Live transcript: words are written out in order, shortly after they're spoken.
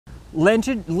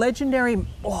Legendary,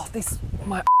 oh,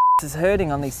 my is hurting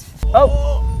on these.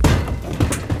 Oh!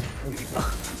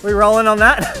 We rolling on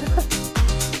that?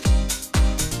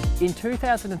 In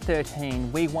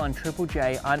 2013, we won Triple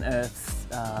J Unearth's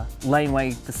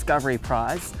Laneway Discovery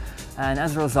Prize. And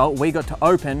as a result, we got to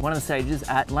open one of the stages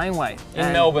at Laneway.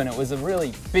 In Melbourne, it was a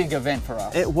really big event for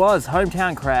us. It was,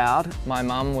 hometown crowd. My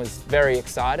mum was very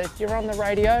excited. You're on the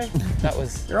radio? That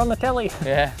was... You're on the telly.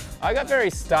 Yeah. I got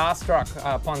very starstruck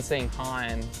upon seeing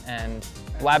Hein and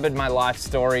blabbered my life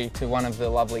story to one of the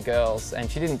lovely girls, and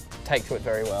she didn't take to it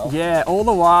very well. Yeah, all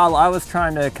the while I was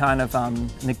trying to kind of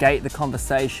negate the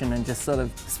conversation and just sort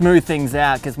of smooth things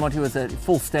out, because Monty was at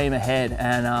full steam ahead,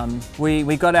 and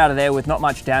we got out of there with not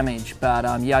much damage, but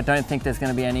yeah, I don't think there's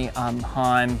going to be any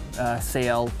Hein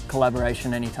CL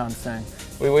collaboration anytime soon.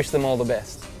 We wish them all the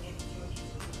best.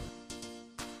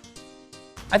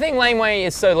 I think Laneway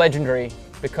is so legendary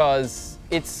because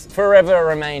it's forever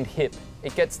remained hip.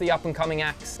 It gets the up-and-coming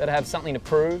acts that have something to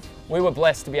prove. We were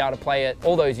blessed to be able to play it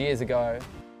all those years ago.